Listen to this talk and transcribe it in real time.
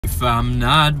if I'm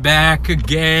not back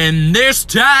again this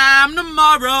time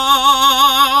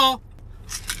tomorrow.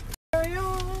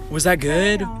 Was that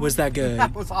good? Was that good?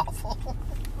 That was awful.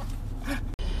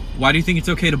 Why do you think it's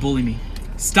okay to bully me?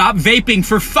 Stop vaping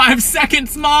for 5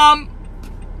 seconds, Mom!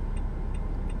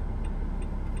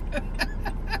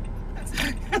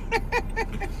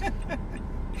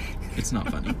 It's not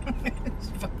funny.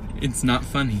 It's not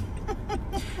funny.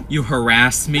 You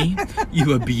harass me,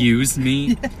 you abuse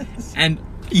me, Yes. and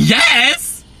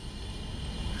yes!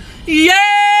 Yeah!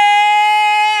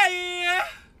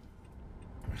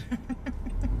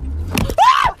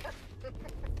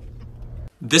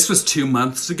 This was 2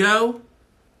 months ago,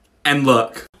 and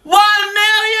look. 1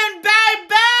 million,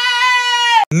 baby!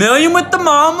 Million with the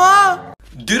mama?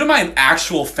 Due to my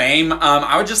actual fame,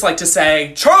 I would just like to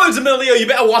say, Charli D'Amelio, you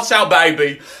better watch out,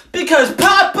 baby. Because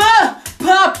paparazzi,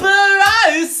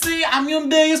 I'm your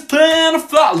biggest fan of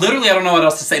fly. Literally, I don't know what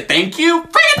else to say. Thank you.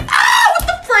 Freaking, what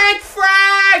the frick,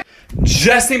 frag?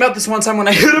 Just think about this one time when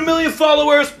I hit 1 million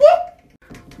followers.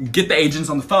 Whoop. Get the agents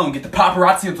on the phone, get the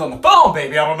paparazzi on the phone,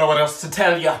 baby. I don't know what else to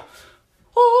tell you.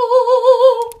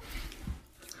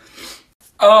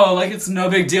 Oh, like it's no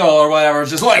big deal or whatever.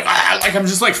 Just like I'm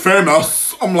just like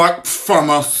famous. I'm like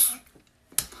famous.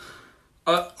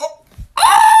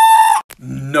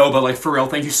 No, but like for real,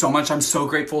 thank you so much. I'm so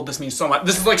grateful. This means so much.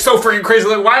 This is like so freaking crazy.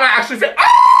 Like, why am I actually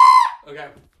Okay.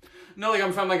 No, like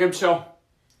I'm fine. Like I'm chill.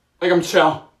 Like I'm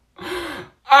chill.